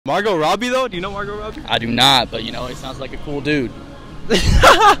Margot Robbie though? Do you know Margot Robbie? I do not, but you know, he sounds like a cool dude.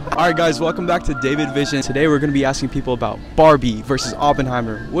 Alright guys, welcome back to David Vision. Today we're going to be asking people about Barbie versus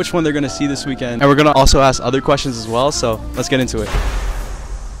Oppenheimer, which one they're going to see this weekend. And we're going to also ask other questions as well, so let's get into it.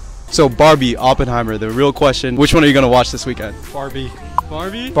 So Barbie, Oppenheimer, the real question, which one are you going to watch this weekend? Barbie.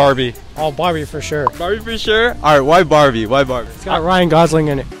 Barbie? Barbie. Oh, Barbie for sure. Barbie for sure? Alright, why Barbie? Why Barbie? It's got Ryan Gosling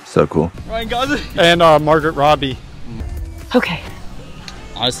in it. So cool. Ryan Gosling? And Margaret Robbie. Okay.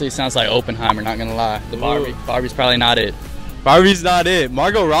 Honestly, it sounds like Oppenheimer, not gonna lie. The Barbie's probably not it. Barbie's not it.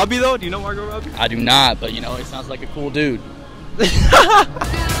 Margot Robbie though? Do you know Margot Robbie? I do not, but you know, he sounds like a cool dude.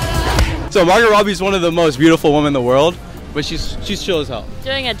 So Margot Robbie's one of the most beautiful women in the world, but she's chill as hell.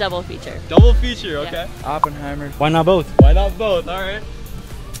 Doing a double feature. Double feature, okay. Yeah. Oppenheimer. Why not both? Why not both? Alright.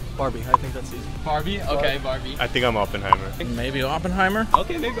 Barbie. I think that's easy. Barbie? Okay, Barbie. I think I'm Oppenheimer. Maybe Oppenheimer?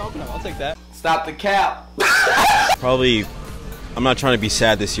 Okay, maybe Oppenheimer. I'll take that. Stop the cap. Probably, I'm not trying to be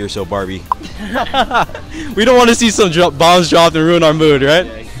sad this year, so Barbie. We don't want to see some bombs dropped and ruin our mood, right?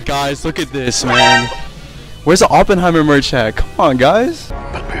 Yeah. Guys, look at this, man. Where's the Oppenheimer merch at? Come on, guys.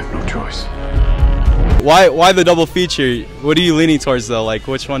 But we have no choice. Why the double feature? What are you leaning towards though? Like,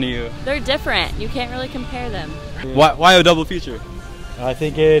 which one are you? They're different. You can't really compare them. Why a double feature? I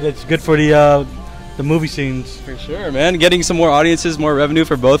think it's good for the movie scenes. For sure, man. Getting some more audiences, more revenue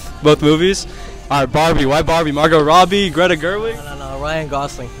for both movies. All right, Barbie. Why Barbie? Margot Robbie, Greta Gerwig? No, Ryan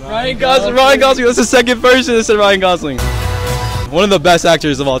Gosling. Ryan Gosling. That's the second person that said Ryan Gosling. One of the best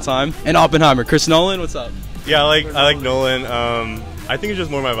actors of all time. And Oppenheimer. Chris Nolan, what's up? Yeah, I like Nolan. I think it's just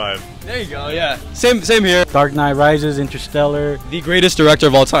more my vibe. There you go. Yeah. Same here. Dark Knight Rises, Interstellar. The greatest director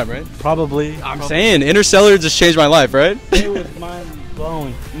of all time, right? Probably. I'm saying Interstellar just changed my life, right? It was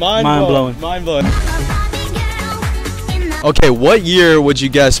mind-blowing. Mind-blowing. Okay, what year would you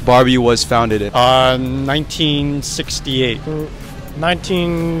guess Barbie was founded in? 1968.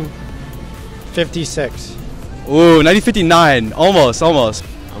 1956. Ooh, 1959. Almost.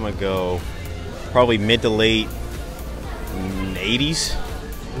 I'm gonna go probably mid to late 80s.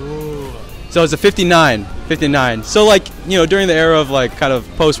 Ooh. So it's a 59. So like, you know, during the era of like kind of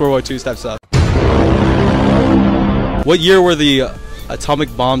post World War II type stuff. What year were the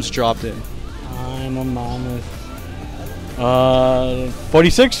atomic bombs dropped in? I'm a mammoth.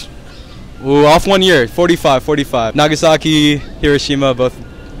 46? Ooh, off 1 year. 45. Nagasaki, Hiroshima, both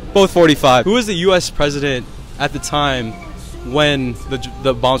 45. Who was the U.S. president at the time when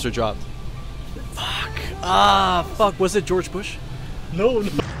the bombs were dropped? Fuck. Was it George Bush? No.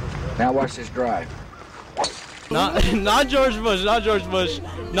 Now watch this drive. Not George Bush.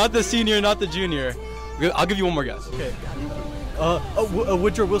 Not the senior, not the junior. I'll give you one more guess. Okay.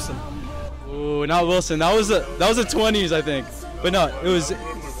 Woodrow Wilson. Ooh, not Wilson. That was the 20s, I think. But no, it was.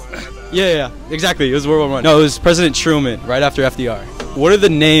 Yeah, exactly. It was World War I. No, it was President Truman right after FDR. What are the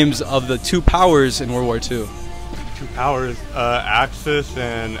names of the two powers in World War II? Two powers, Axis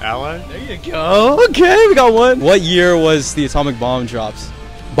and Allied. There you go. Okay, we got one. What year was the atomic bomb drops?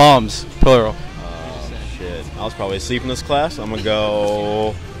 Bombs, plural. Shit. I was probably asleep in this class. I'm gonna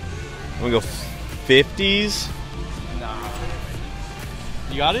go 50s.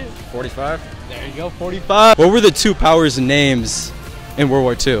 You got it? 45. There you go, 45. What were the two powers' names in World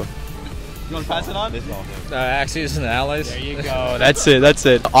War II? You want to pass it on? Axis and Allies. There you go. That's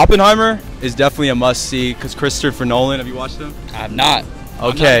it. Oppenheimer is definitely a must-see because Christopher Nolan. Have you watched him? I have not. Okay. I'm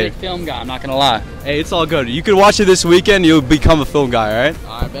not a big film guy, I'm not gonna lie. Hey, it's all good. You could watch it this weekend. You'll become a film guy. All right.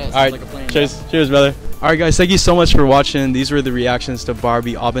 I bet. All right. Like a plan. Cheers, brother. All right, guys. Thank you so much for watching. These were the reactions to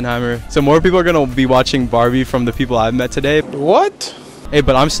Barbie, Oppenheimer. So more people are gonna be watching Barbie from the people I've met today. What? Hey,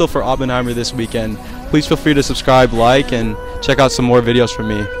 but I'm still for Oppenheimer this weekend. Please feel free to subscribe, like, and check out some more videos from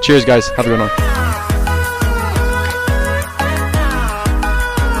me. Cheers, guys. Have a good one.